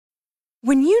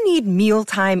When you need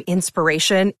mealtime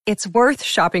inspiration, it's worth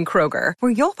shopping Kroger,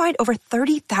 where you'll find over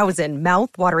 30,000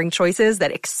 mouth-watering choices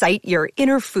that excite your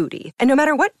inner foodie. And no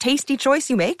matter what tasty choice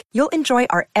you make, you'll enjoy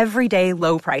our everyday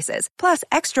low prices, plus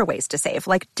extra ways to save,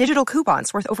 like digital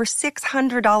coupons worth over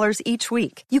 $600 each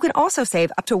week. You can also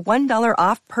save up to $1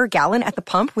 off per gallon at the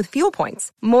pump with fuel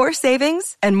points. More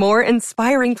savings and more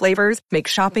inspiring flavors make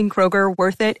shopping Kroger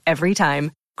worth it every time.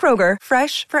 Kroger,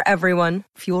 fresh for everyone.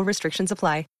 Fuel restrictions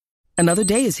apply. Another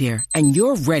day is here, and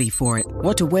you're ready for it.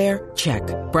 What to wear? Check.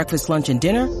 Breakfast, lunch, and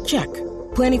dinner? Check.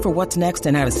 Planning for what's next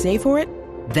and how to save for it?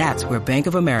 That's where Bank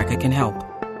of America can help.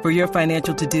 For your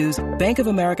financial to-dos, Bank of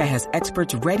America has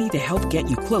experts ready to help get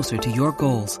you closer to your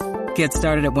goals. Get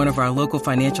started at one of our local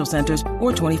financial centers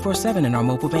or 24/7 in our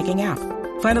mobile banking app.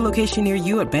 Find a location near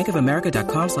you at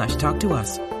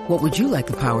bankofamerica.com/talktous. What would you like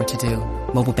the power to do?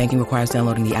 Mobile banking requires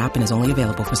downloading the app and is only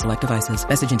available for select devices.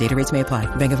 Message and data rates may apply.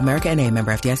 Bank of America N.A.,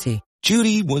 member FDIC.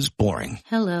 Judy was boring.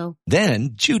 Hello.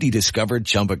 Then Judy discovered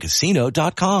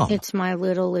ChumbaCasino.com. It's my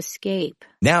little escape.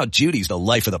 Now Judy's the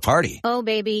life of the party. Oh,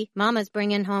 baby, mama's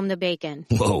bringing home the bacon.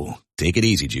 Whoa, take it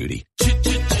easy, Judy.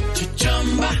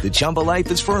 The Chumba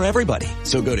life is for everybody.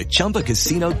 So go to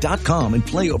ChumbaCasino.com and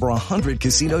play over 100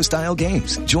 casino-style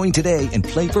games. Join today and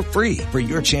play for free for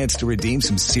your chance to redeem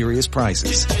some serious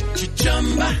prizes.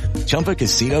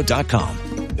 ChumbaCasino.com.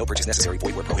 No purchase necessary.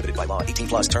 Void where prohibited by law.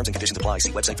 18+ terms and conditions apply.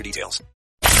 See website for details.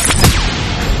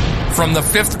 From the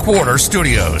Fifth Quarter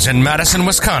Studios in Madison,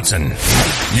 Wisconsin,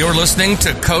 you're listening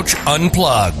to Coach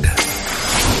Unplugged.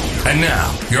 And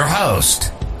now, your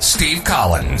host, Steve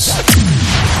Collins.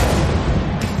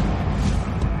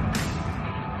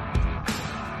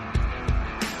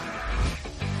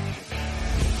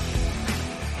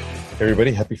 Hey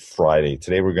everybody, happy Friday.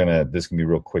 Today this is gonna be a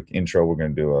real quick intro. We're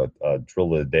gonna do a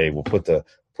drill of the day. We'll put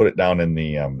it down in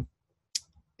the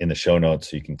show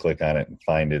notes so you can click on it and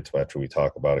find it after we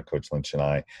talk about it, Coach Lynch and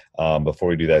I. Before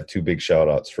we do that, two big shout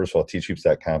outs. First of all,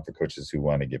 teachhoops.com for coaches who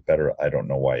want to get better. I don't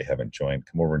know why you haven't joined.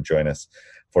 Come over and join us.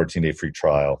 14-day free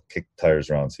trial. Kick the tires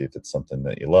around, see if it's something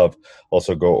that you love.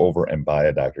 Also, go over and buy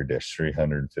a Dr. Dish,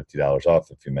 $350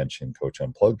 off if you mention Coach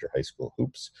Unplugged or High School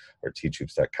Hoops or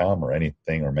teachhoops.com or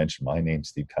anything, or mention my name,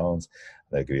 Steve Collins.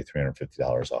 That'll give you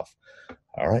 $350 off.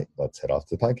 All right, let's head off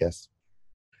to the podcast.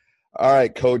 All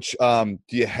right, Coach, do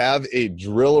you have a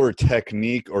drill or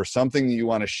technique or something that you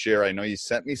want to share? I know you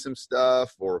sent me some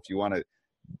stuff, or if you want to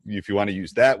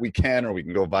use that, we can, or we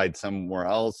can go find somewhere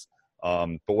else.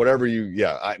 But whatever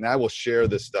and I will share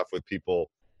this stuff with people.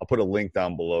 I'll put a link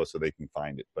down below so they can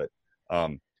find it. But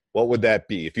what would that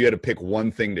be if you had to pick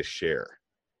one thing to share?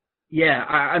 Yeah,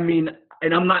 I mean,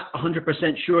 and I'm not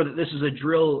 100% sure that this is a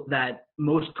drill that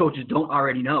most coaches don't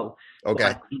already know.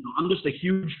 Okay. But, I'm just a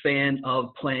huge fan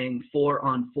of playing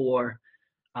 4-on-4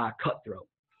 cutthroat.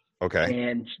 Okay.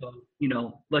 And so,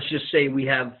 let's just say we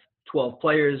have 12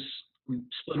 players. We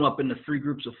split them up into 3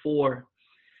 groups of 4.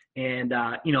 And,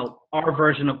 our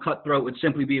version of cutthroat would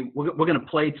simply be we're going to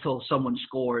play till someone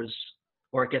scores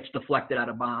or it gets deflected out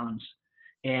of bounds.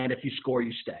 And if you score,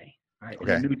 you stay. Right?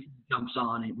 Okay. And the new team jumps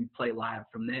on and we play live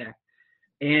from there.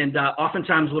 And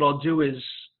oftentimes what I'll do is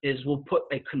we'll put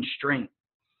a constraint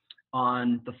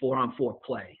on the 4-on-4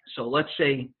 play. So let's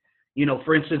say,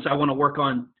 for instance, I want to work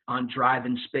on drive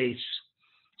in space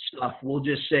stuff. We'll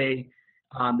just say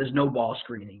there's no ball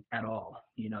screening at all.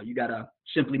 You got to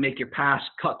simply make your pass,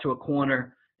 cut to a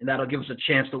corner, and that'll give us a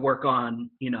chance to work on,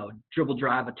 dribble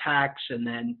drive attacks and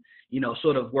then,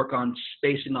 sort of work on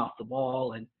spacing off the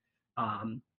ball. And,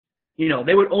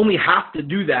 they would only have to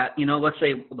do that. Let's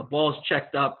say the ball's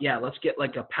checked up. Yeah, let's get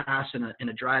like a pass and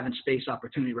a drive in space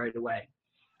opportunity right away.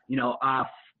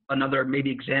 Another maybe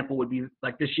example would be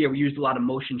like this year we used a lot of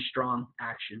motion strong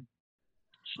action.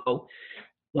 So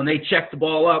when they check the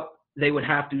ball up, they would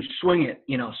have to swing it,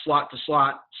 slot to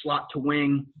slot, slot to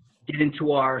wing, get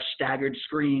into our staggered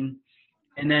screen,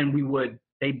 and then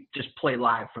they just play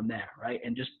live from there, right?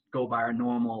 And just go by our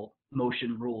normal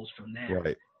motion rules from there.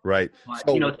 Right. But,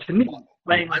 So, to me,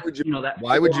 playing why would you, that.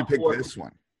 Why would you pick this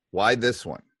one? Why this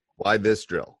one? Why this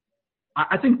drill?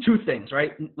 I think 2 things,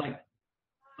 right? Like,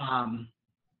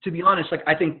 to be honest, like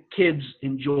I think kids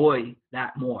enjoy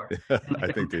that more.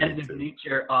 I think they do the too.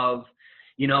 nature of,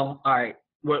 all right,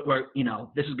 we're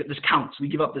this counts. We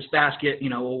give up this basket,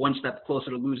 we're one step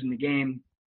closer to losing the game.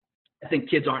 I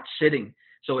think kids aren't sitting,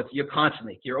 so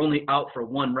you're only out for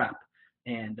 1 rep,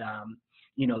 and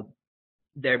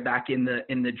they're back in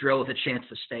the drill with a chance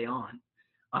to stay on.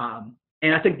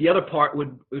 And I think the other part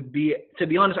would be, to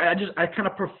be honest, I kind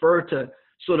of prefer to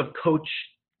sort of coach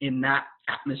in that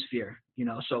atmosphere,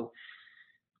 so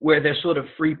where they're sort of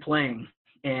free playing.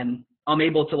 And I'm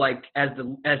able to, like, as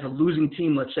the losing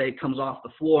team, let's say, comes off the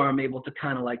floor, I'm able to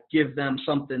kind of like give them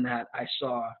something that I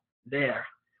saw there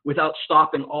without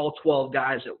stopping all 12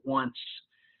 guys at once.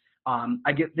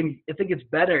 I think it's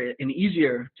better and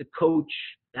easier to coach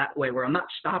that way, where I'm not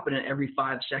stopping it every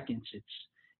 5 seconds.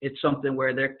 It's something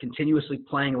where they're continuously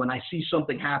playing. When I see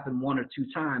something happen 1 or 2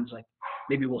 times, like,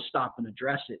 maybe we'll stop and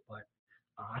address it. But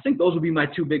I think those would be my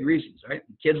 2 big reasons, right?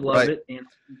 Kids love it. And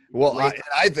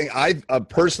I think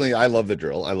personally, I love the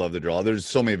drill. I love the drill. There's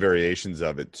so many variations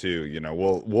of it too. You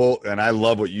know, and I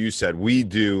love what you said. We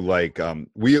do like,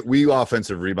 we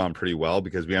offensive rebound pretty well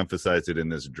because we emphasize it in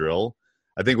this drill.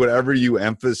 I think whatever you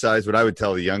emphasize, what I would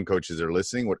tell the young coaches that are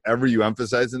listening, whatever you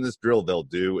emphasize in this drill, they'll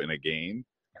do in a game.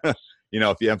 You know,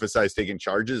 if you emphasize taking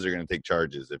charges, they're going to take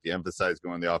charges. If you emphasize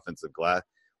going the offensive glass,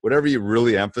 whatever you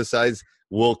really emphasize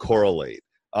will correlate.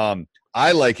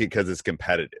 I like it because it's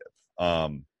competitive.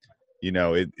 You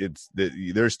know,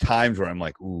 there's times where I'm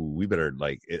like, ooh, we better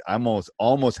I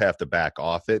almost have to back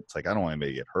off it. It's like, I don't want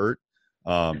anybody to get hurt.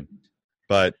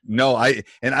 But no, I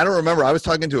don't remember. I was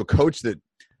talking to a coach that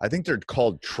I think they're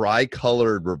called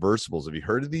tri-colored reversibles. Have you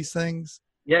heard of these things?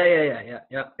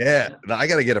 Yeah. I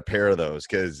got to get a pair of those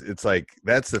because it's like,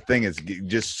 that's the thing, is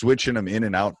just switching them in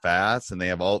and out fast. And they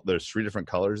have there's 3 different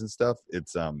colors and stuff.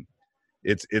 It's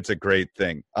a great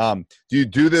thing. Do you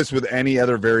do this with any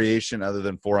other variation other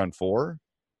than 4-on-4?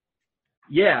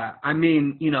 Yeah. I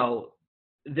mean, you know,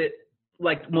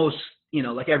 like most, you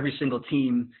know, like every single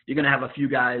team, you're going to have a few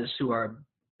guys who are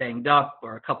banged up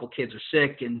or a couple kids are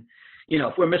sick. And, you know,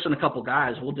 if we're missing a couple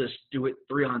guys, we'll just do it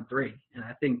 3-on-3. And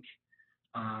I think,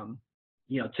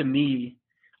 you know, to me,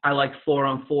 I like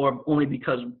 4-on-4 only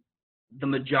because the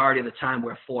majority of the time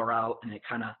we're 4 out, and it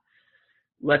kind of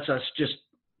lets us just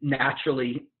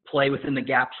naturally play within the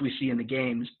gaps we see in the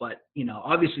games. But, you know,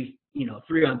 obviously, you know,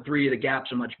 3-on-3, the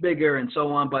gaps are much bigger and so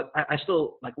on. But I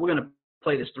still, like, we're going to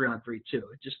play this 3-on-3 too.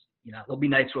 It just, you know, there'll be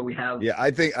nights where we have. Yeah,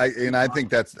 I think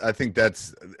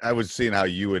that's. I was seeing how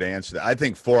you would answer that. I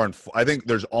think 4-on-4. I think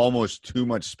there's almost too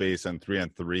much space on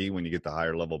 3-on-3 when you get the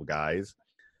higher level guys.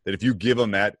 That if you give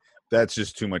them that's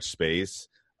just too much space.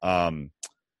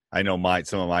 I know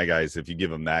some of my guys, if you give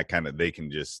them that kind of, they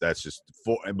can just, that's just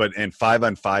 4. But and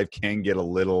 5-on-5 can get a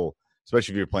little,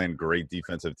 especially if you're playing great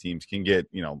defensive teams, can get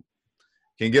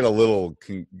a little,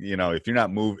 you know, if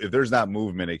there's not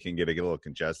movement, it can get a little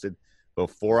congested.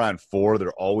 But 4-on-4,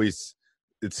 they're always,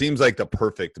 it seems like the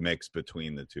perfect mix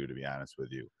between the two, to be honest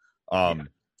with you.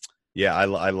 Yeah, I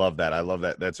love that. I love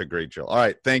that. That's a great drill. All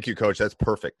right. Thank you, Coach. That's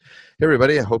perfect. Hey,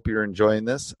 everybody. I hope you're enjoying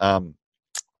this.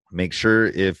 Make sure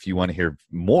if you want to hear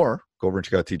more, go over and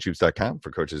check out teachhoops.com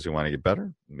for coaches who want to get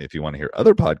better. If you want to hear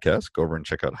other podcasts, go over and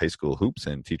check out High School Hoops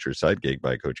and Teacher's Side Gig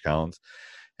by Coach Collins.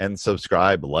 And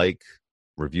subscribe, like,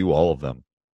 review all of them.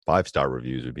 5-star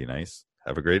reviews would be nice.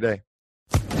 Have a great day.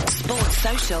 Sports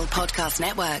Social Podcast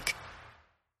Network.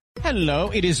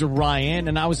 Hello, it is Ryan,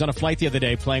 and I was on a flight the other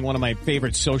day playing one of my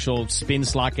favorite social spin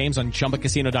slot games on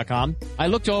ChumbaCasino.com. I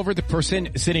looked over at the person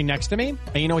sitting next to me,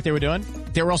 and you know what they were doing?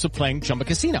 They were also playing Chumba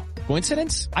Casino.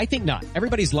 Coincidence? I think not.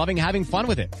 Everybody's loving having fun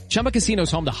with it. Chumba Casino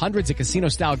is home to hundreds of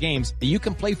casino-style games that you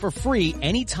can play for free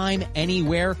anytime,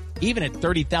 anywhere, even at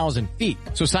 30,000 feet.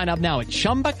 So sign up now at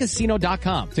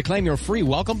ChumbaCasino.com to claim your free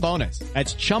welcome bonus.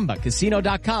 That's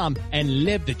ChumbaCasino.com and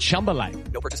live the Chumba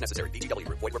life. No purchase necessary. VGW.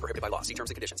 Void where prohibited by law. See terms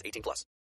and conditions. 18+.